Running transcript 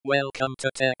Welcome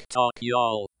to Tech Talk,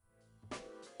 y'all.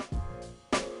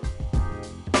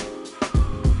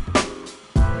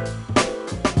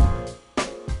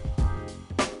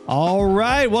 All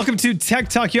right, welcome to Tech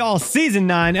Talk, y'all, Season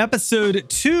 9, Episode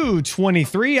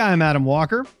 223. I'm Adam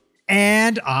Walker.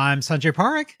 And I'm Sanjay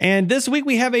Parekh. And this week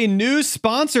we have a new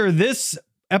sponsor. This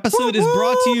episode is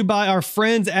brought to you by our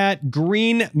friends at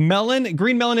Green Melon.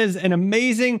 Green Melon is an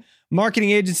amazing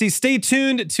marketing agency. Stay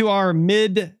tuned to our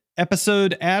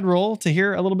mid-episode ad roll to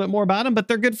hear a little bit more about them, but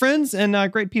they're good friends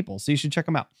and great people, so you should check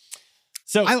them out.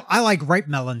 So I like ripe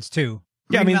melons too.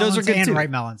 Yeah, I mean, those are good and too. ripe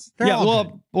melons. They're all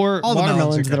good. Or all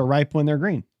watermelons that are ripe when they're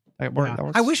green.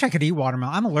 I wish I could eat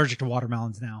watermelon. I'm allergic to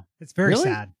watermelons now. It's very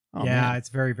sad. Oh, yeah, man. It's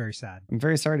very, very sad. I'm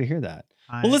very sorry to hear that.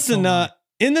 Well, listen,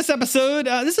 in this episode,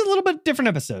 this is a little bit different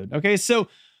episode. Okay, so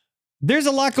there's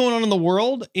a lot going on in the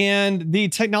world, and the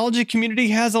technology community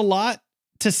has a lot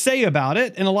to say about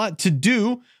it and a lot to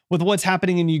do with what's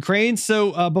happening in Ukraine.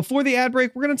 So before the ad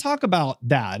break, we're going to talk about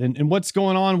that and what's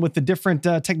going on with the different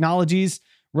technologies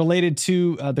related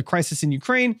to the crisis in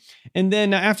Ukraine. And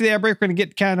then after the ad break, we're going to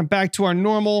get kind of back to our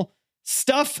normal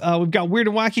stuff. We've got Weird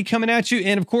and Wacky coming at you.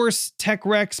 And of course, Tech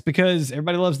Rex, because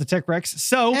everybody loves the Tech Rex.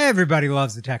 So everybody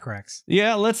loves the Tech Rex.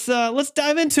 Yeah, let's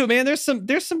dive into it, man. There's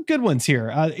some good ones here.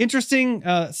 Interesting,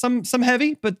 some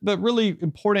heavy, but really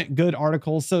important, good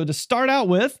articles. So to start out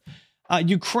with,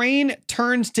 Ukraine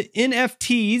turns to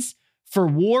NFTs for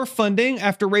war funding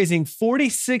after raising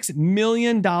 $46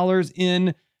 million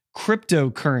in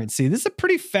cryptocurrency. This is a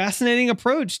pretty fascinating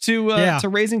approach to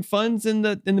raising funds in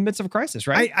the midst of a crisis,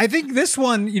 right? I think this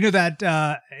one,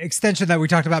 that extension that we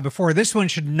talked about before, this one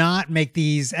should not make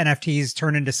these NFTs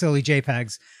turn into silly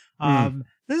JPEGs.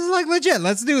 This is like legit.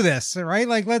 Let's do this, right?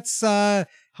 Like let's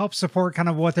help support kind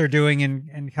of what they're doing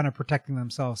and kind of protecting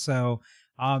themselves. So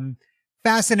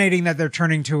fascinating that they're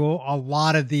turning to a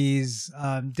lot of these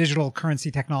digital currency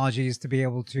technologies to be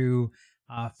able to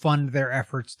fund their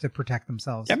efforts to protect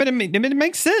themselves. Yeah, but it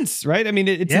makes sense, right? I mean,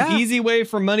 it's an easy way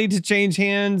for money to change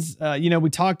hands. We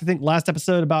talked, I think, last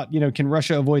episode about, can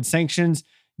Russia avoid sanctions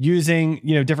using,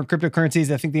 different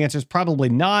cryptocurrencies? I think the answer is probably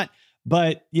not.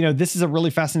 But, this is a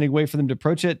really fascinating way for them to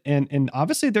approach it. And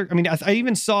obviously, I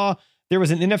even saw there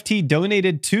was an NFT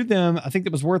donated to them. I think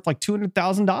that was worth like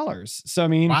 $200,000. So, I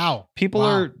mean, wow, people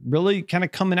are really kind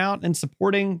of coming out and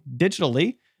supporting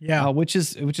digitally. Yeah, which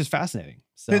is fascinating.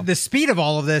 So the speed of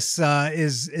all of this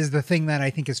is the thing that I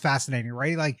think is fascinating,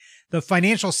 right? Like the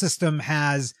financial system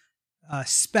has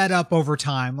sped up over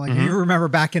time. Like you remember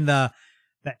back in the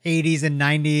 80s and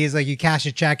 90s, like you cash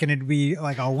a check and it'd be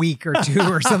like a week or two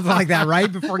or something like that,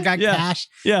 right? Before it got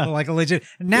cashed. Yeah. Like a legit.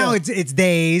 Now it's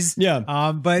days.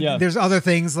 Yeah. But there's other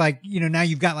things like, now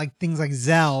you've got like things like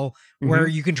Zelle where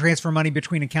you can transfer money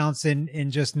between accounts in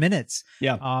just minutes.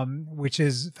 Yeah. Which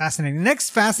is fascinating. The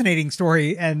next fascinating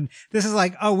story, and this is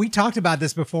like, we talked about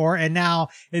this before, and now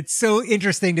it's so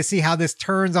interesting to see how this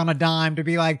turns on a dime to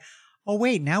be like, oh,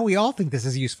 wait, now we all think this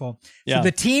is useful. Yeah. So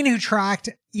the teen who tracked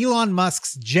Elon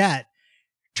Musk's jet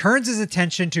turns his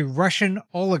attention to Russian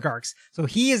oligarchs. So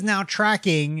he is now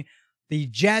tracking the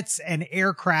jets and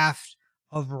aircraft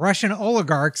of Russian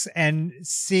oligarchs and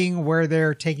seeing where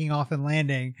they're taking off and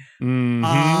landing.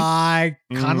 I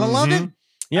kind of love it.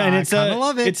 Yeah, and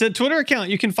it's a Twitter account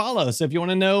you can follow. So if you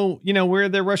want to know, where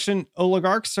the Russian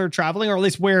oligarchs are traveling, or at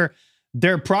least where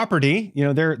their property,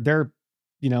 their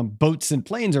boats and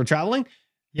planes are traveling,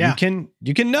 you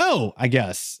can know, I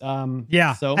guess. So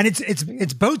and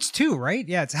it's boats too, right?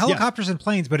 Yeah, it's helicopters and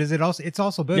planes, but it's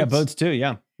also boats. Yeah, boats too.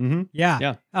 Yeah. Mm-hmm.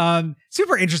 Yeah.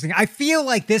 Super interesting. I feel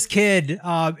like this kid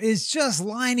is just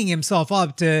lining himself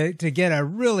up to get a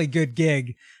really good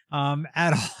gig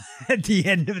at the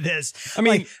end of this. I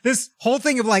mean, like, this whole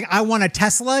thing of like, I want a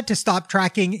Tesla to stop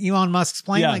tracking Elon Musk's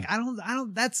plane. Like, I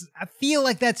feel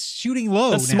like that's shooting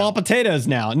low. That's small potatoes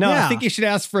now. No, I think you should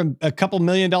ask for a couple $1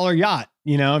 million yacht.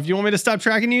 If you want me to stop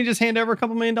tracking you, just hand over a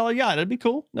couple $1 million yacht. That'd be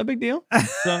cool. No big deal.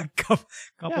 So, couple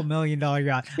 $1 million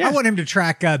yacht. Yeah. I want him to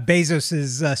track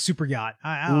Bezos's super yacht.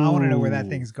 I want to know where that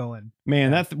thing's going.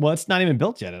 Man, it's not even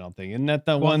built yet, I don't think. Isn't that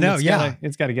the one? No,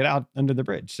 it's got to get out under the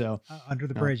bridge. So under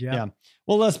the bridge, yeah.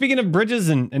 Well, speaking of bridges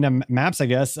and maps, I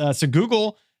guess. So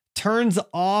Google turns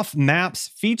off Maps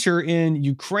feature in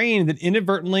Ukraine that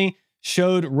inadvertently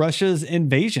showed Russia's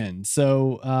invasion.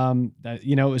 So,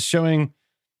 it was showing,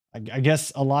 I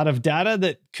guess, a lot of data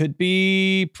that could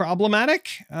be problematic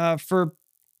for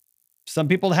some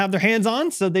people to have their hands on.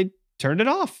 So they turned it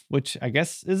off, which I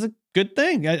guess is a good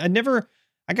thing. I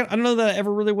don't know that I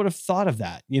ever really would have thought of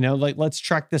that. Like, let's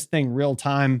track this thing real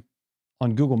time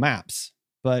on Google Maps.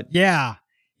 But yeah.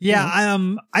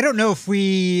 I don't know if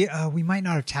we might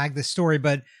not have tagged this story,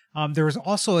 but There was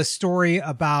also a story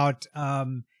about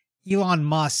Elon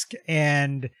Musk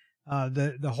and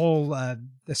the whole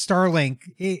the Starlink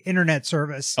internet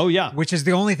service. Oh yeah, which is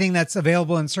the only thing that's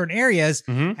available in certain areas,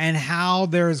 Mhm. and how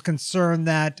there is concern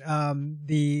that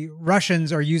the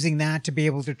Russians are using that to be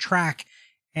able to track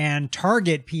and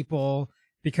target people,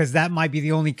 because that might be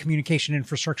the only communication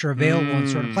infrastructure available in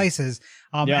certain places.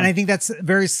 Yeah. And I think that's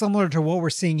very similar to what we're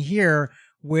seeing here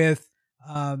with,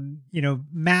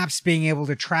 maps being able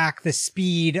to track the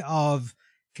speed of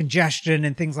congestion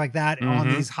and things like that on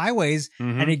these highways.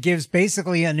 And it gives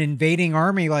basically an invading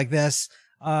army like this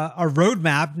a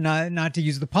roadmap, not to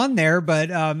use the pun there, but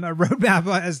a roadmap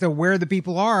as to where the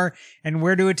people are and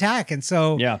where to attack. And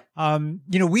so,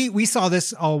 we saw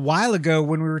this a while ago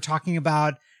when we were talking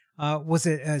about, was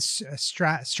it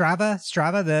Strava?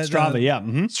 Strava, yeah.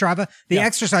 Mhm. Strava, the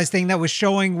exercise thing that was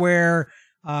showing where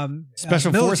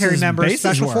Special military forces members, bases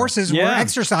special were. forces were Yeah.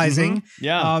 exercising.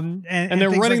 Yeah. And And they're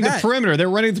things running like the that. perimeter. They're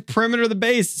running the perimeter of the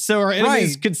base, so our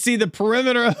enemies Right. could see the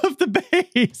perimeter of the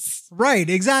base. Right,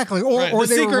 exactly. Or Right, or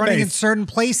the they were secret running in base. certain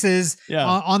places Yeah.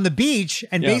 on the beach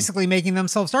and Yeah. basically making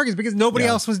themselves targets because nobody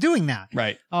Yeah. else was doing that.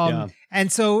 Right.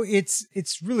 And so it's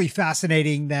really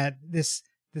fascinating that this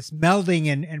melding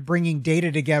and bringing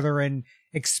data together and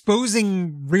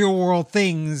exposing real world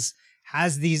things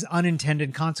has these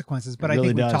unintended consequences. But It I really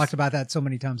think we've does. talked about that so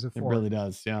many times It before. really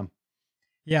does. Yeah.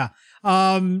 Yeah.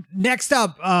 Next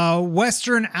up,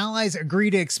 Western allies agree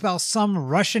to expel some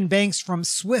Russian banks from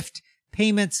SWIFT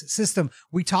payments system.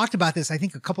 We talked about this, I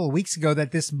think, a couple of weeks ago,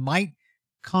 that this might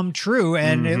come true,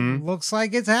 and it looks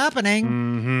like it's happening.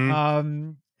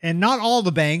 Mhm. And not all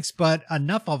the banks, but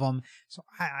enough of them. So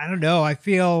I don't know. I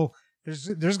feel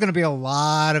there's going to be a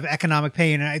lot of economic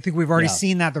pain, and I think we've already Yeah.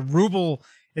 seen that the ruble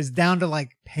is down to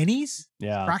like pennies,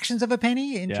 Yeah. fractions of a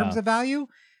penny in Yeah. terms of value.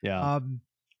 Yeah.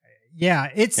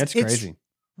 It's crazy.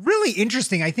 really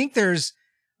interesting. I think there's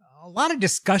a lot of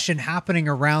discussion happening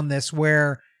around this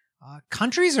where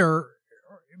countries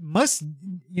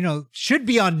should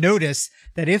be on notice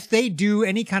that if they do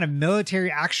any kind of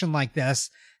military action like this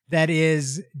that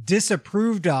is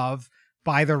disapproved of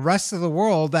by the rest of the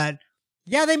world, that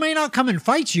they may not come and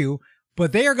fight you,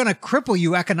 but they are going to cripple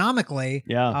you economically.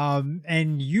 Yeah.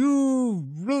 And you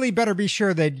really better be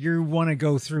sure that you want to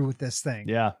go through with this thing.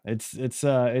 Yeah. It's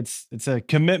a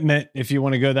commitment if you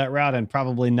want to go that route, and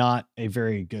probably not a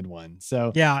very good one.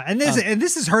 So Yeah, and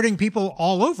this is hurting people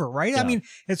all over, right? Yeah. I mean,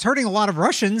 it's hurting a lot of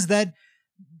Russians that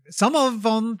some of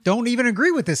them don't even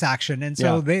agree with this action, and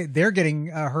so they're getting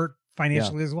hurt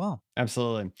financially as well.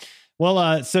 Absolutely.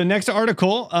 Well, so next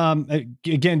article,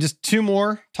 again, just two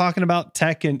more talking about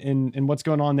tech and what's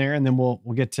going on there, and then we'll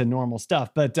get to normal stuff.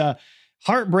 But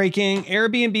heartbreaking,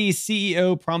 Airbnb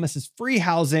CEO promises free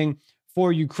housing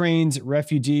for Ukraine's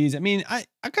refugees. I mean, I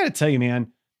gotta tell you,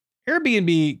 man,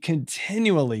 Airbnb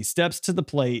continually steps to the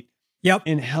plate. Yep.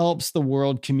 And helps the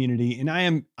world community. And I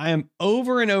am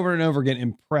over and over and over again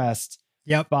impressed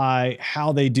by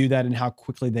how they do that and how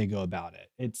quickly they go about it.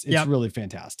 It's really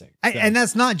fantastic. So. And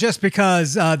that's not just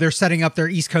because they're setting up their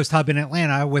East Coast hub in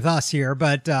Atlanta with us here,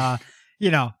 but we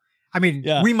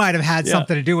might have had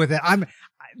something to do with it.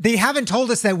 They haven't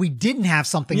told us that we didn't have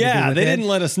something to do with it. Yeah, they didn't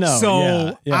let us know.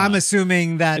 So I'm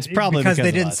assuming that it's probably because they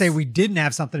of didn't us. say we didn't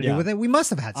have something to do with it, we must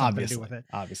have had something to do with it.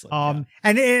 Obviously. And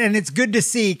it's good to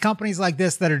see companies like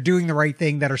this that are doing the right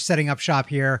thing, that are setting up shop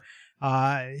here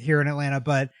in Atlanta.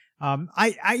 But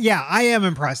I am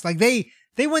impressed. Like they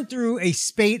went through a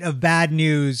spate of bad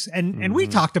news, and we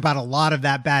talked about a lot of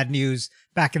that bad news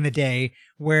back in the day,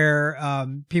 where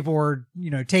people were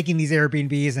taking these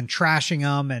Airbnbs and trashing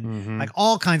them, and like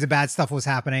all kinds of bad stuff was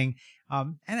happening.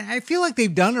 And I feel like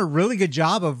they've done a really good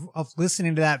job of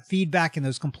listening to that feedback and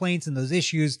those complaints and those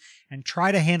issues and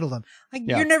try to handle them. Like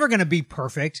you're never going to be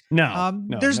perfect. No,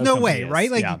 there's no way, company is.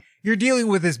 right? Like Yeah. you're dealing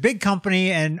with this big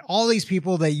company and all these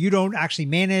people that you don't actually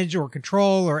manage or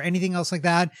control or anything else like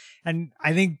that. And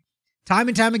I think time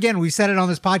and time again, we've said it on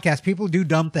this podcast, people do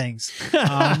dumb things.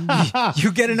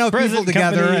 You get enough people Present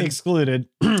together company and excluded.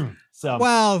 So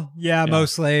well, yeah,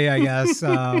 mostly, I guess.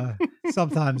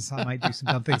 Sometimes I might do some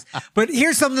dumb things. But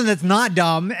here's something that's not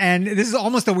dumb, and this is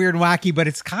almost a weird and wacky, but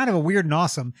it's kind of a weird and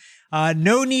awesome.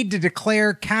 No need to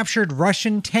declare captured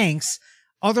Russian tanks,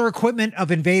 other equipment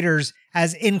of invaders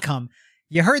as income.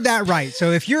 You heard that right. So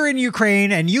if you're in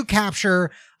Ukraine and you capture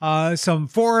some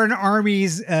foreign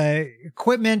armies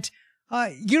equipment,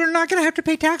 you're not going to have to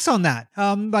pay tax on that.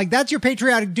 Like that's your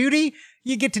patriotic duty.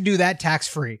 You get to do that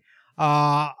tax-free.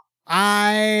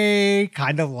 I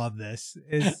kind of love this.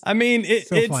 It's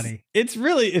it's funny. It's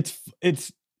really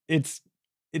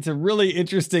it's a really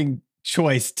interesting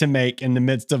choice to make in the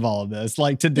midst of all of this,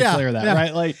 like to declare that,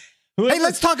 right? Like, hey,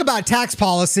 let's talk about tax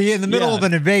policy in the middle of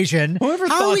an invasion.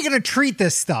 How are we going to treat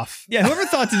this stuff? Yeah, whoever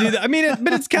thought to do that? I mean,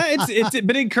 but it's kind of,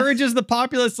 but it encourages the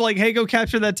populace to like, hey, go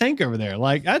capture that tank over there.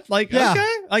 Like, that's like,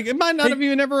 okay, like it might not have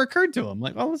even ever occurred to them.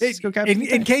 Like, well, let's just go capture.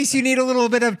 In case you need a little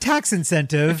bit of tax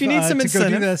incentive, if you need some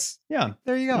incentive, go do this,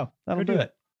 there you go. That'll do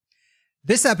it.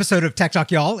 This episode of Tech Talk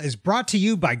Y'all is brought to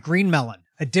you by Green Melon,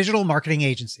 a digital marketing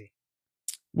agency.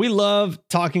 We love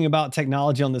talking about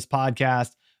technology on this podcast,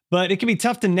 but it can be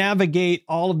tough to navigate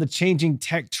all of the changing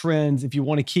tech trends if you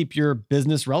want to keep your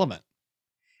business relevant.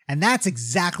 And that's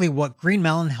exactly what Green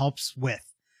Melon helps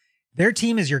with. Their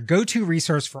team is your go-to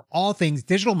resource for all things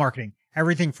digital marketing,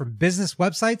 everything from business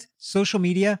websites, social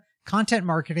media, content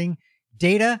marketing,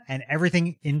 data, and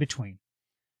everything in between.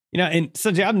 You know, and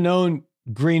Sanjay, I've known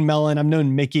Green Melon, I've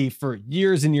known Mickey for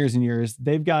years and years and years.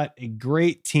 They've got a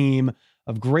great team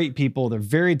of great people. They're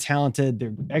very talented.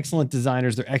 They're excellent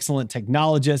designers. They're excellent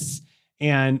technologists.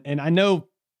 And I know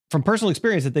from personal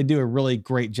experience that they do a really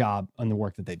great job on the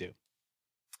work that they do.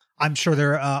 I'm sure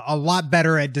they're a lot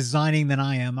better at designing than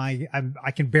I am. I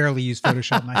can barely use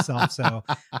Photoshop myself. So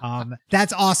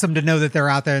that's awesome to know that they're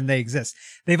out there and they exist.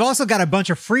 They've also got a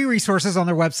bunch of free resources on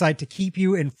their website to keep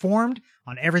you informed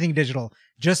on everything digital.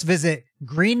 Just visit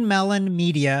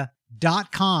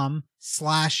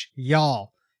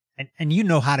greenmelonmedia.com/y'all. And you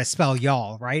know how to spell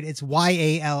y'all, right? It's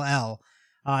YALL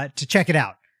to check it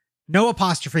out. No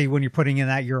apostrophe when you're putting in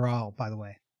that URL, by the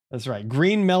way. That's right.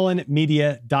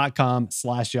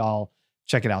 greenmelonmedia.com/y'all.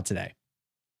 Check it out today.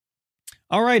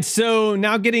 All right. So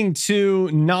now getting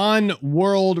to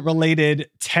non-world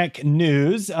related tech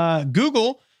news.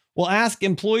 Google will ask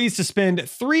employees to spend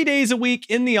 3 days a week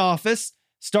in the office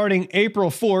starting April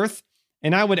 4th.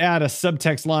 And I would add a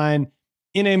subtext line,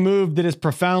 in a move that is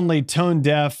profoundly tone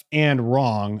deaf and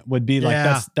wrong, would be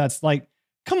like, that's like,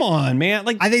 come on, man.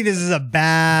 Like, I think this is a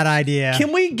bad idea.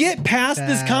 Can we get past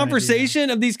this conversation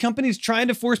of these companies trying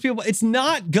to force people? It's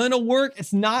not gonna work.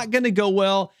 It's not gonna go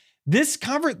well. This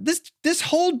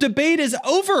whole debate is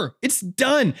over. It's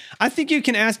done. I think you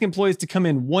can ask employees to come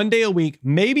in 1 day a week,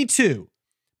 maybe 2,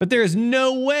 but there is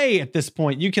no way at this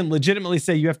point you can legitimately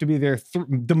say you have to be there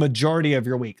the majority of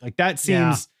your week. Like that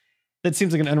seems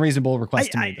like an unreasonable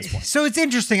request to me at this point. So it's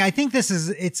interesting. I think this is,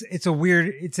 it's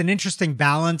an interesting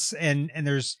balance and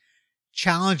there's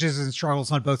challenges and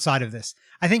struggles on both sides of this.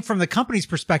 I think from the company's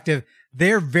perspective,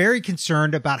 they're very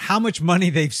concerned about how much money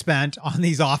they've spent on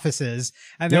these offices.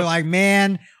 And they're like,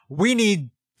 man, we need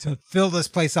to fill this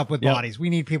place up with bodies. We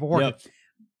need people working.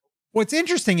 What's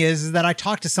interesting is that I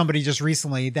talked to somebody just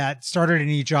recently that started a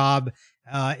new job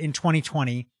in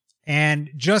 2020 and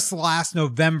just last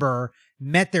November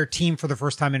met their team for the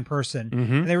first time in person.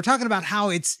 And they were talking about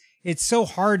how it's so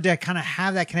hard to kind of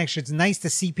have that connection. It's nice to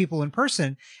see people in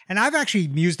person. And I've actually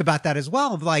mused about that as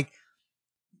well, of like,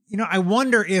 you know, I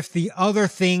wonder if the other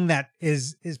thing that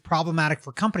is problematic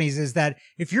for companies is that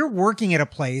if you're working at a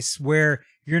place where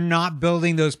you're not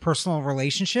building those personal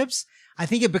relationships, I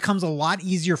think it becomes a lot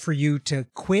easier for you to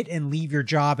quit and leave your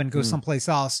job and go someplace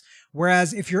else.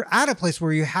 Whereas if you're at a place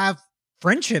where you have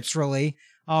friendships, really,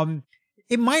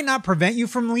 it might not prevent you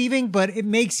from leaving, but it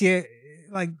makes you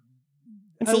like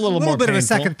it's a little more bit painful. of a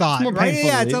second thought, right?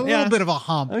 Yeah, it's a little bit of a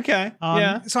hump. Okay.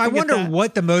 So I wonder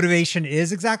what the motivation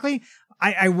is exactly.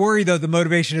 I worry though the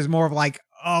motivation is more of like,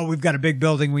 oh, we've got a big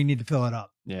building, we need to fill it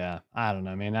up. Yeah, I don't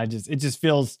know, man.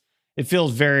 It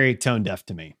feels very tone deaf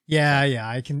to me.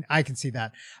 Yeah, I can see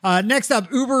that. Next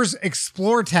up, Uber's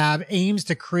Explore tab aims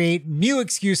to create new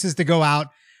excuses to go out.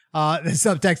 The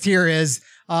subtext here is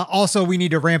also we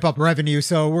need to ramp up revenue,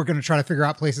 so we're going to try to figure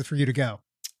out places for you to go.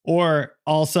 Or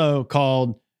also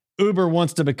called Uber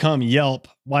wants to become Yelp.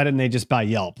 Why didn't they just buy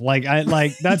Yelp?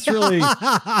 That's really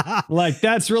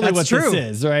what this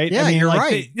is, right? Yeah, you're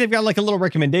right. They've got like a little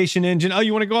recommendation engine. Oh,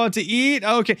 you want to go out to eat?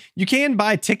 Oh, okay. You can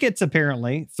buy tickets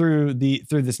apparently through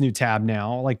this new tab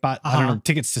now. Like I don't know,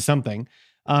 tickets to something.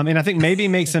 And I think maybe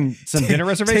make some dinner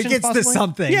reservations. Tickets possibly. To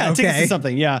something. Yeah, okay. tickets to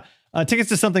something. Yeah. Tickets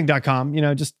to something.com,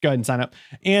 just go ahead and sign up.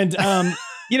 And, I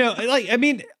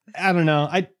don't know.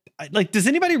 I does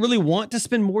anybody really want to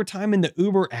spend more time in the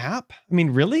Uber app? I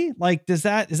mean, really? Like, is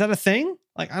that a thing?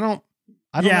 Like, I don't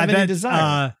have any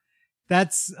desire.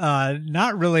 That's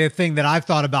not really a thing that I've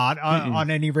thought about on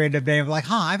any random day of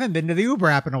like, I haven't been to the Uber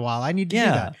app in a while. I need to do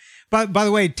that. But by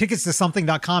the way, tickets to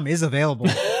something.com is available.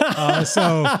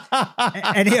 So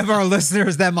any of our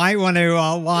listeners that might want to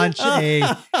launch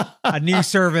a new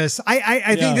service,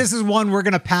 I think this is one we're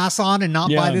going to pass on and not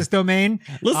buy this domain.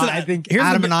 Listen, I think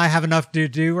Adam and I have enough to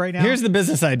do right now. Here's the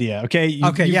business idea. Okay.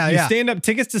 You stand up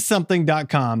tickets to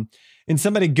something.com. and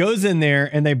somebody goes in there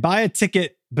and they buy a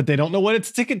ticket, but they don't know what it's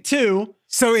a ticket to.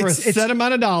 So for a set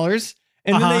amount of dollars.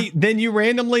 And then you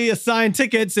randomly assign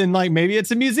tickets, and like maybe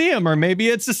it's a museum, or maybe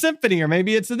it's a symphony, or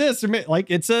maybe it's a this, or like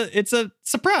it's a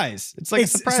surprise. It's like a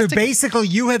surprise. So ticket. basically,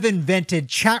 you have invented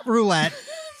chat roulette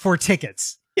for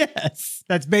tickets. Yes,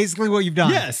 that's basically what you've done.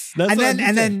 Yes, that's and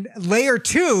then layer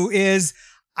 2 is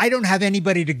I don't have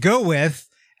anybody to go with,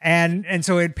 and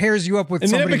so it pairs you up with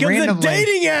somebody randomly. And then it becomes a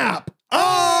dating app.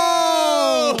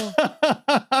 Oh!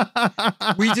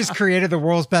 We just created the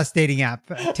world's best dating app.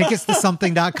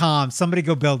 Tickets2something.com. Somebody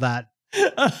go build that.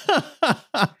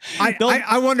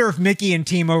 I wonder if Mickey and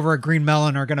team over at Green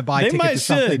Melon are going to buy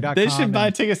tickets2something.com. They should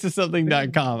buy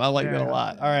tickets2something.com. I like that a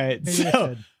lot. All right.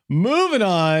 So moving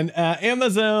on,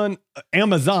 Amazon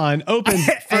opens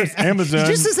first. Amazon.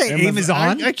 Did you just say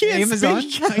Amazon? I can't Amazon.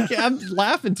 Speak. I'm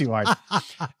laughing too hard.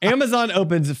 Amazon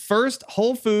opens first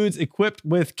Whole Foods equipped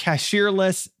with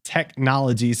cashierless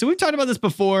technology. So we've talked about this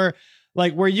before,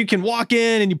 like where you can walk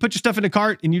in and you put your stuff in a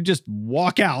cart and you just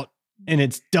walk out and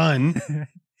it's done.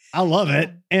 I love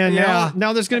it. And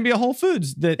now there's going to be a Whole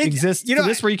Foods that exists for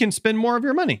this where you can spend more of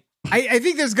your money. I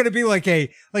think there's going to be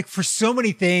like for so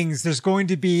many things, there's going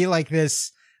to be like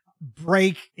this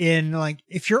break in like,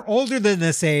 if you're older than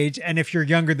this age and if you're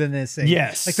younger than this age.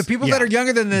 Yes. Like the people that are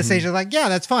younger than this age are like, yeah,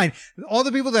 that's fine. All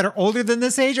the people that are older than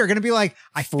this age are going to be like,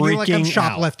 I feel like I'm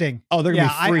shoplifting. Oh, they're going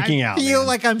to be freaking out. I feel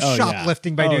like I'm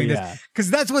shoplifting by doing this. Because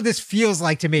that's what this feels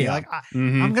like to me. Like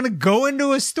I'm going to go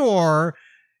into a store.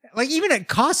 Like even at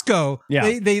Costco,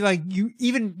 they like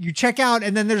you check out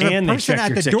and then there's a person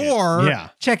at the door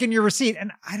checking your receipt.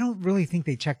 And I don't really think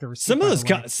they check the receipt. Some of those,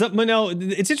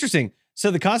 it's interesting. So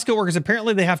the Costco workers,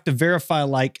 apparently they have to verify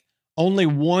like only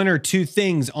one or two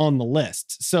things on the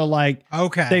list. So like,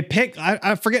 they pick,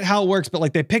 I forget how it works, but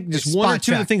like they pick just one or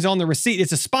two of the things on the receipt.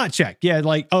 It's a spot check. Yeah.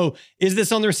 Like, oh, is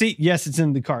this on the receipt? Yes, it's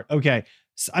in the cart. Okay.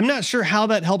 So I'm not sure how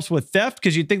that helps with theft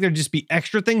because you'd think there'd just be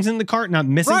extra things in the cart, not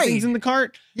missing things in the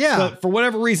cart. Yeah. But for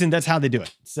whatever reason, that's how they do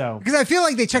it. So because I feel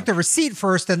like they check the receipt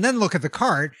first and then look at the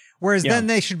cart, whereas then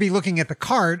they should be looking at the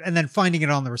cart and then finding it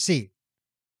on the receipt.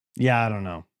 Yeah, I don't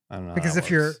know. Because if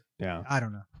you're, I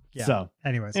don't know. Yeah. So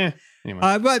anyways,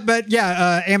 anyway. But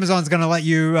Amazon's going to let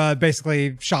you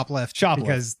basically shoplift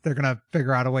because they're going to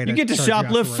figure out a way to. You get to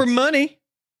shoplift for money.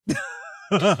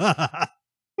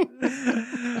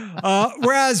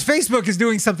 Whereas Facebook is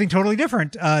doing something totally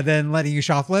different than letting you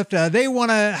shoplift. They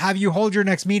want to have you hold your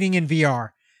next meeting in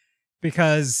VR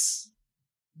because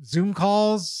Zoom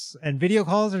calls and video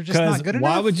calls are just not good enough.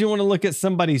 Why would you want to look at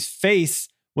somebody's face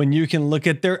when you can look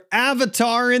at their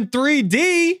avatar in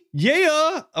 3D?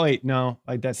 Yeah. Oh wait, no,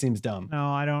 like that seems dumb.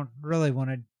 No, I don't really want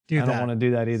to do that. I don't want to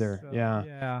do that either. So,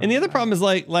 yeah. And the other problem is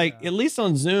like at least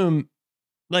on Zoom,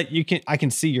 like I can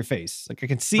see your face. Like I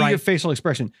can see your facial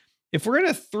expression. If we're in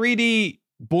a 3D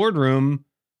boardroom,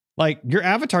 like your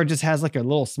avatar just has like a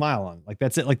little smile on. Like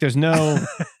that's it. Like there's no,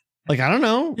 like, I don't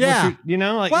know. Yeah.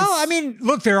 Like, well, I mean,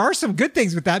 look, there are some good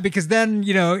things with that because then,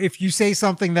 if you say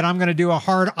something that I'm going to do a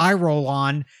hard eye roll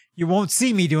on, you won't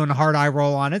see me doing a hard eye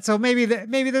roll on it. So maybe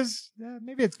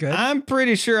it's good. I'm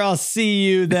pretty sure I'll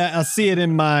see it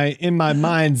in my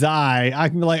mind's eye. I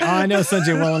can be like, oh, I know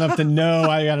Sanjay well enough to know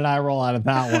I got an eye roll out of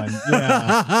that one.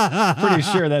 Yeah. Pretty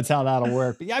sure that's how that'll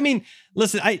work. But yeah, I mean,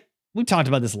 listen, we talked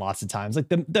about this lots of times. Like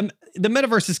the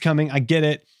metaverse is coming. I get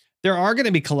it. There are going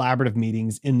to be collaborative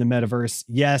meetings in the metaverse.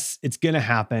 Yes, it's going to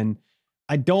happen.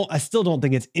 I still don't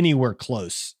think it's anywhere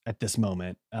close at this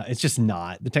moment. It's just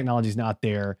not. The technology's not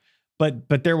there.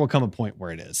 But there will come a point where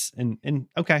it is. And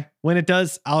okay, when it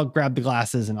does, I'll grab the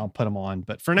glasses and I'll put them on.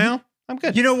 But for now, I'm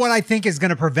good. You know what I think is going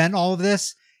to prevent all of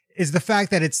this is the fact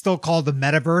that it's still called the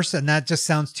metaverse, and that just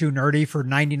sounds too nerdy for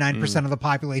 99% of the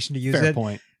population to use it. Fair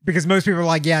point. Because most people are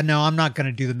like, yeah, no, I'm not going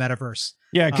to do the metaverse.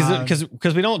 Yeah,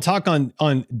 because we don't talk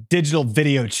on digital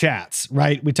video chats,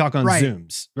 right? We talk on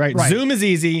Zooms, right? Zoom is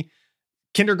easy.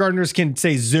 Kindergartners can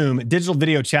say Zoom. Digital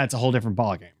video chat's a whole different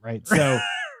ballgame, right? So,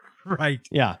 right.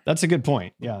 Yeah, that's a good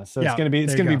point. Yeah, so it's gonna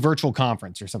be virtual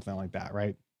conference or something like that,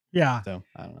 right? Yeah. So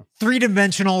I don't know.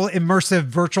 3-dimensional immersive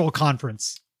virtual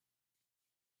conference.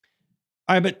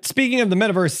 All right, but speaking of the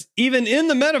metaverse, even in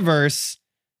the metaverse,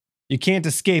 you can't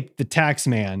escape the tax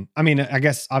man. I mean, I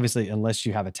guess obviously unless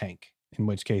you have a tank, in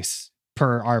which case,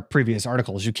 per our previous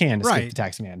articles, you can escape the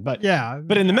tax man. But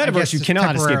but in the metaverse, you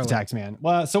cannot escape the tax man.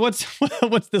 Well, so what's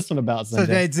this one about? So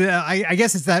I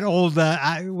guess it's that old.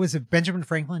 Was it Benjamin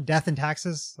Franklin? Death and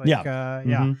Taxes? Like,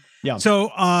 yeah.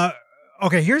 So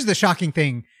okay, here's the shocking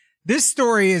thing. This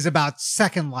story is about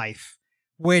Second Life,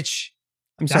 which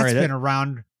I'm sorry, that's been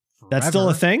around forever. That's still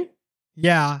a thing?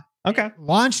 Yeah. Okay.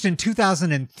 Launched in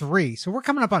 2003. So we're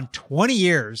coming up on 20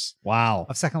 years Wow.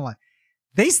 of Second Life.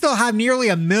 They still have nearly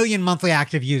 1 million monthly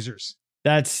active users.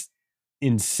 That's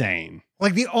insane.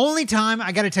 Like the only time,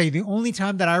 I got to tell you, the only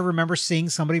time that I remember seeing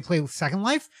somebody play Second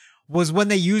Life was when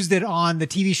they used it on the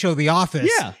TV show The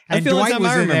Office. Yeah. And that's the only Dwight time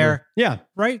was I in remember. there, Yeah.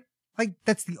 right? Like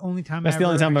that's the only time That's the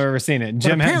only time I've ever seen it.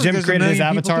 Jim apparently there's a created his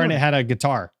million people avatar and doing it had a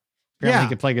guitar. Apparently Yeah. he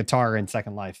could play guitar in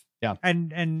Second Life. Yeah.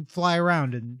 and fly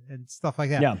around and stuff like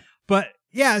that. Yeah. But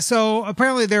yeah, so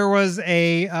apparently there was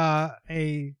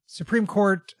a Supreme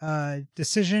Court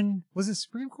decision. Was it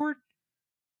Supreme Court?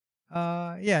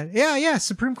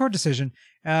 Supreme Court decision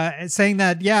saying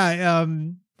that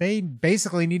they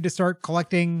basically need to start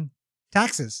collecting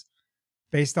taxes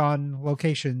based on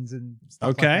locations and stuff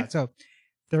like that. So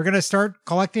they're going to start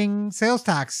collecting sales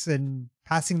tax and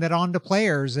passing that on to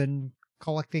players and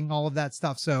collecting all of that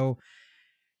stuff. So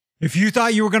if you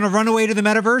thought you were going to run away to the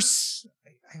metaverse,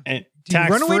 And do you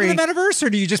run away to tax-free. the metaverse or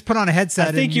do you just put on a headset?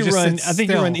 I think and you just run. sit I think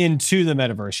you still? run into the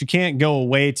metaverse. You can't go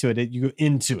away to it. You go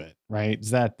into it, right?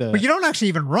 Is that the? But you don't actually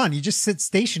even run. You just sit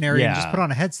stationary and just Yeah. put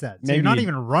on a headset. So Maybe you're not you-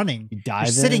 even running. you You're dive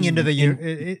sitting in, into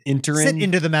the enter sit in.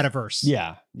 into the metaverse.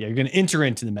 Yeah, you're going to enter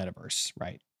into the metaverse,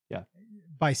 right? Yeah,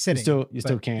 By sitting. you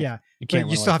still But, can't. Yeah. you But can't. you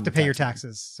run still away have from to the pay your tax.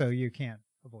 taxes, so you can't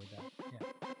avoid that. Yeah.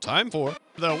 Time for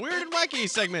the Weird and Wacky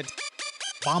segment.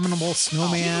 Abominable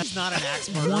snowman. He's not an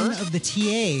axe murderer. One of the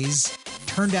TAs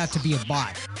turned out to be a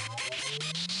bot.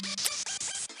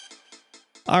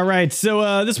 All right,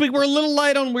 so this week we're a little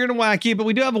light on weird and wacky, but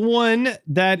we do have one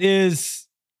that is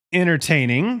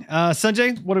entertaining.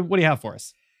 Sanjay, what do you have for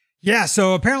us? Yeah,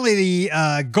 so apparently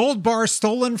the gold bar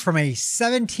stolen from a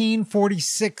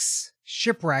 1746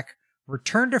 shipwreck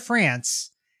returned to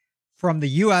France from the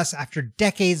U.S. after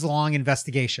decades-long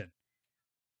investigation.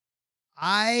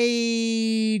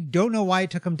 I don't know why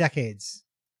it took them decades.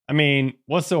 I mean,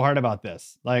 what's so hard about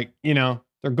this? Like,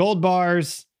 they're gold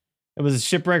bars. It was a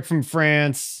shipwreck from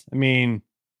France. I mean,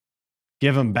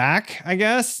 give them back, I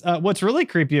guess. What's really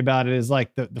creepy about it is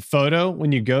like the photo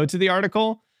when you go to the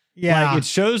article. Yeah. Like it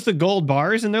shows the gold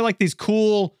bars and they're like these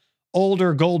cool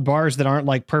older gold bars that aren't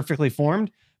like perfectly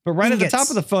formed. But right at the top Ingots.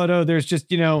 of the photo, there's just,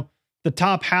 the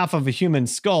top half of a human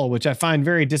skull, which I find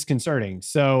very disconcerting.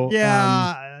 So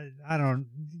Yeah, I don't.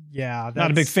 Yeah,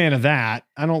 not a big fan of that.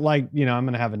 I don't like, I'm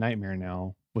going to have a nightmare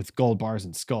now with gold bars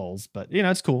and skulls, but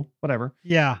it's cool. Whatever.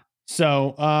 Yeah.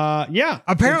 So, yeah.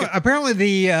 Apparently,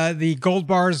 the gold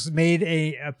bars made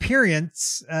a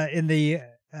appearance in the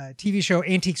TV show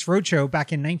Antiques Roadshow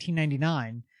back in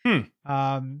 1999.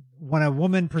 When a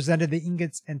woman presented the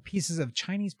ingots and pieces of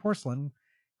Chinese porcelain,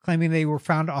 claiming they were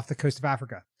found off the coast of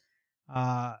Africa.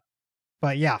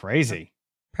 But yeah, Crazy.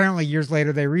 apparently years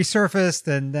later they resurfaced,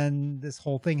 and then this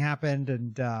whole thing happened,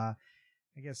 and I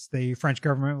guess the French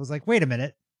government was like, "Wait a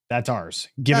minute, That's ours.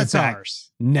 Give that's it back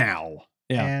ours." now.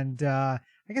 Yeah. And I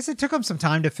guess it took them some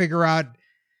time to figure out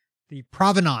the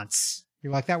provenance. You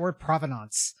like that word,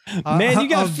 provenance? Man, you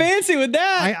got of- fancy with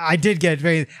that. I did get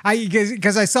very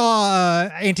because I saw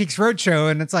Antiques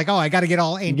Roadshow, and it's like, oh, I got to get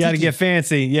all antique. You got to get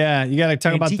fancy. Yeah. You got to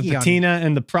talk about the Antique on patina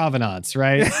and the provenance,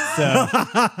 right? So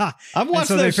I've watched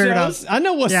so they those figured shows. I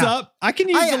know what's Yeah. up. I can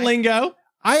use the lingo.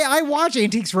 I watch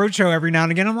Antiques Roadshow every now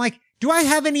and again. I'm like, do I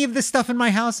have any of this stuff in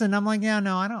my house? And I'm like, yeah,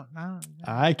 no, I don't.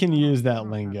 I can use that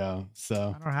lingo.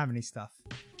 So I don't have any stuff.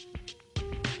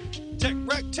 Tech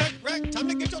wreck, time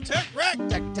to get your tech wreck.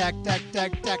 Tech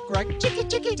wreck.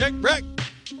 Chicky. Tech wreck.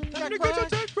 Time to get your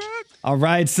tech wreck. all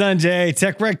right, Sanjay,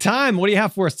 Tech Rec time. What do you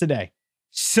have for us today?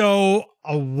 So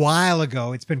a while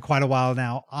ago, it's been quite a while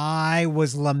now, I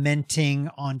was lamenting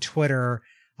on Twitter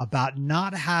about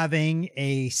not having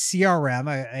a CRM,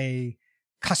 a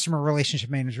customer relationship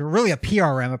manager, really a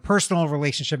PRM, a personal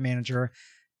relationship manager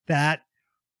that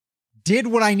did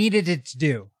what I needed it to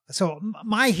do. So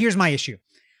here's my issue.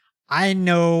 I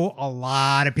know a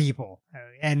lot of people,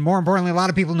 and more importantly, a lot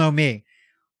of people know me,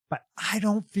 but I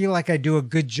don't feel like I do a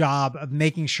good job of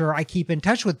making sure I keep in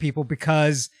touch with people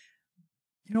because,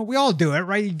 we all do it,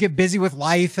 right? You get busy with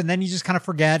life and then you just kind of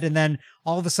forget. And then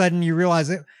all of a sudden you realize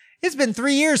it's been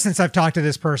 3 years since I've talked to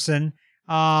this person.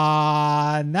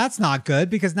 And that's not good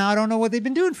because now I don't know what they've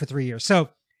been doing for 3 years. So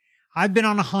I've been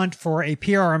on a hunt for a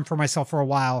PRM for myself for a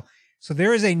while. So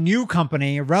there is a new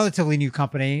company, a relatively new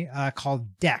company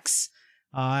called Dex.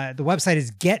 The website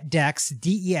is GetDex,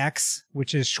 DEX,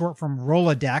 which is short from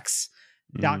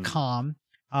Rolodex.com.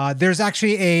 There's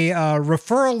actually a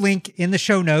referral link in the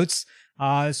show notes.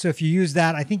 So if you use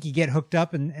that, I think you get hooked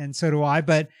up and so do I.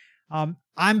 But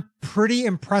I'm pretty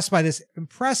impressed by this.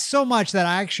 Impressed so much that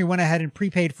I actually went ahead and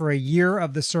prepaid for a year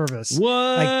of the service.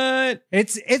 What?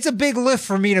 It's a big lift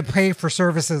for me to pay for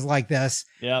services like this.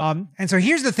 Yeah. And so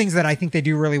here's the things that I think they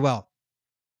do really well.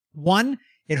 One,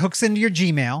 it hooks into your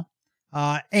Gmail.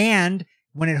 And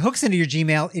when it hooks into your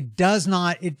Gmail,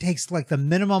 it takes like the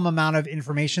minimum amount of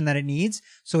information that it needs.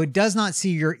 So it does not see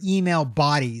your email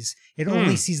bodies. It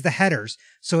only sees the headers.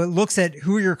 So it looks at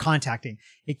who you're contacting.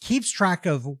 It keeps track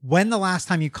of when the last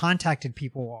time you contacted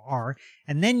people are.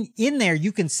 And then in there,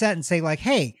 you can set and say like,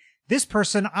 hey, this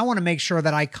person, I want to make sure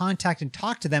that I contact and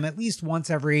talk to them at least once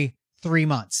every 3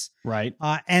 months. Right.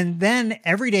 And then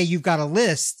every day you've got a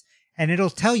list. And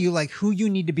it'll tell you like who you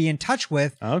need to be in touch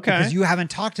with because you haven't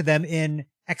talked to them in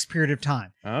X period of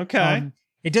time. Okay.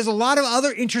 It does a lot of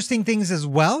other interesting things as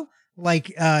well.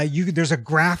 Like there's a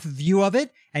graph view of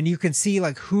it and you can see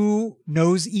like who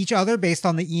knows each other based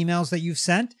on the emails that you've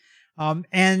sent.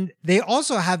 And they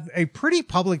also have a pretty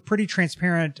public, pretty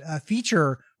transparent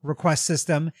feature request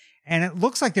system. And it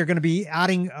looks like they're going to be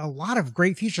adding a lot of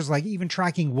great features, like even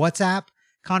tracking WhatsApp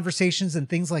conversations and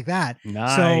things like that.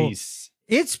 Nice. So,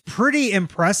 it's pretty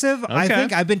impressive. I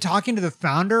think I've been talking to the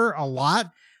founder a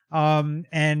lot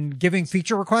and giving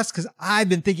feature requests because I've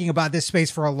been thinking about this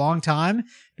space for a long time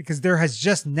because there has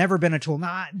just never been a tool.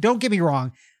 Now, don't get me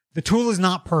wrong. The tool is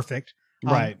not perfect.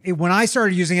 Right. When I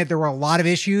started using it, there were a lot of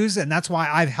issues and that's why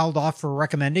I've held off for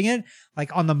recommending it.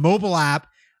 Like on the mobile app,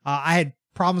 I had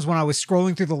problems when I was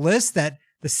scrolling through the list that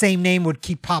the same name would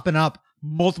keep popping up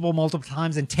multiple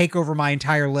times and take over my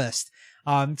entire list.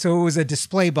 So it was a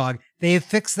display bug. They have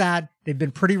fixed that. They've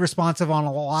been pretty responsive on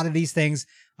a lot of these things.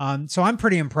 So I'm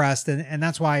pretty impressed. And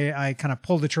that's why I kind of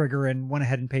pulled the trigger and went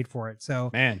ahead and paid for it. So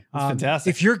man, that's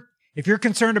fantastic. If you're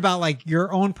concerned about like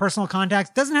your own personal contacts,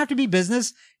 doesn't have to be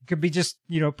business. It could be just,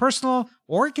 personal,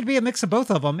 or it could be a mix of both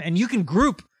of them. And you can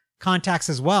group contacts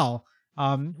as well,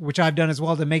 which I've done as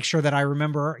well to make sure that I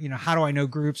remember, how do I know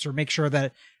groups or make sure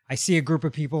that I see a group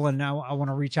of people and now I want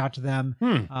to reach out to them.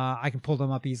 I can pull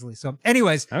them up easily. So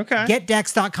anyways,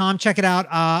 getdex.com. Check it out.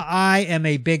 I am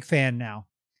a big fan now.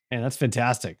 Man, that's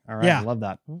fantastic. All right. Yeah. I love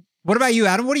that. What about you,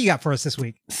 Adam? What do you got for us this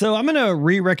week? So I'm going to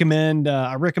re-recommend,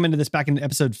 I recommended this back in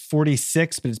episode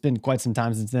 46, but it's been quite some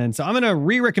time since then. So I'm going to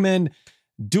re-recommend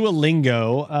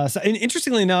Duolingo. So and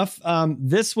interestingly enough,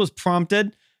 this was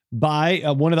prompted by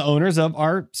one of the owners of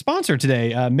our sponsor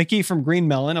today, Mickey from Green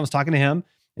Melon. I was talking to him.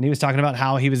 And he was talking about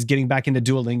how he was getting back into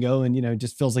Duolingo and,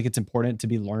 just feels like it's important to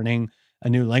be learning a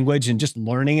new language and just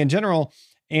learning in general.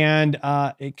 And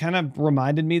it kind of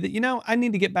reminded me that, I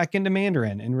need to get back into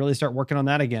Mandarin and really start working on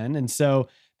that again. And so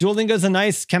Duolingo is a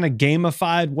nice kind of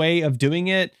gamified way of doing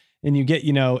it. And you get,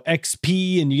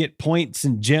 XP and you get points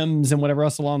and gems and whatever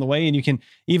else along the way. And you can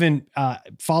even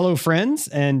follow friends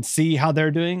and see how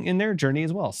they're doing in their journey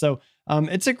as well. So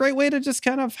it's a great way to just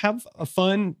kind of have a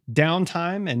fun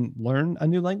downtime and learn a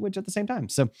new language at the same time.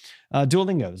 So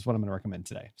Duolingo is what I'm going to recommend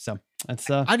today. So that's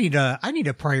I need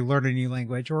to probably learn a new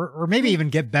language or maybe even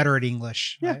get better at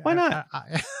English. Yeah, why not?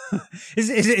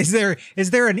 Is there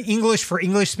an English for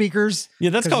English speakers? Yeah,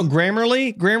 that's called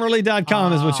Grammarly.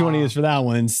 Grammarly.com is what you want to use for that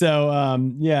one. So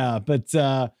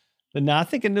but no, I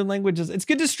think a new language it's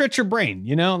good to stretch your brain,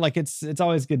 like it's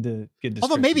always good to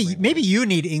although maybe you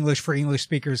need English for English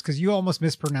speakers because you almost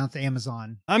mispronounced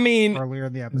Amazon. I mean, earlier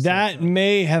in the episode. That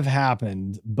may have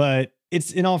happened, but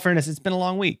it's in all fairness, it's been a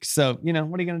long week. So, what are you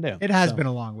going to do? It has been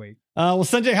a long week. Well,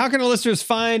 Sanjay, how can our listeners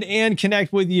find and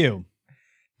connect with you?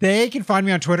 They can find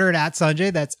me on Twitter at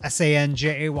 @Sanjay, that's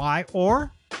SANJAY,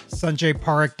 or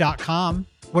sanjayparikh.com.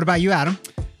 What about you, Adam?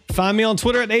 Find me on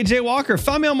Twitter at AJ Walker.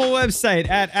 Find me on my website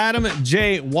at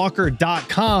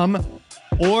adamjwalker.com,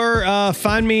 or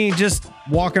find me just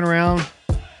walking around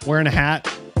wearing a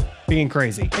hat, being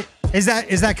crazy. Is that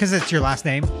because it's your last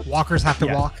name? Walkers have to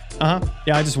walk?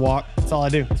 Yeah, I just walk. That's all I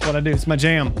do. That's what I do. It's my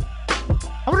jam.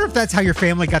 I wonder if that's how your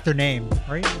family got their name,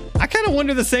 right? I kind of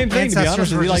wonder the same thing, to be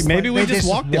honest with you. Like, maybe we just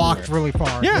walked really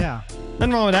far. Yeah.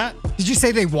 Nothing wrong with that. Did you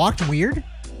say they walked weird?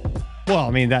 Well,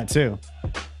 I mean, that too.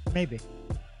 Maybe.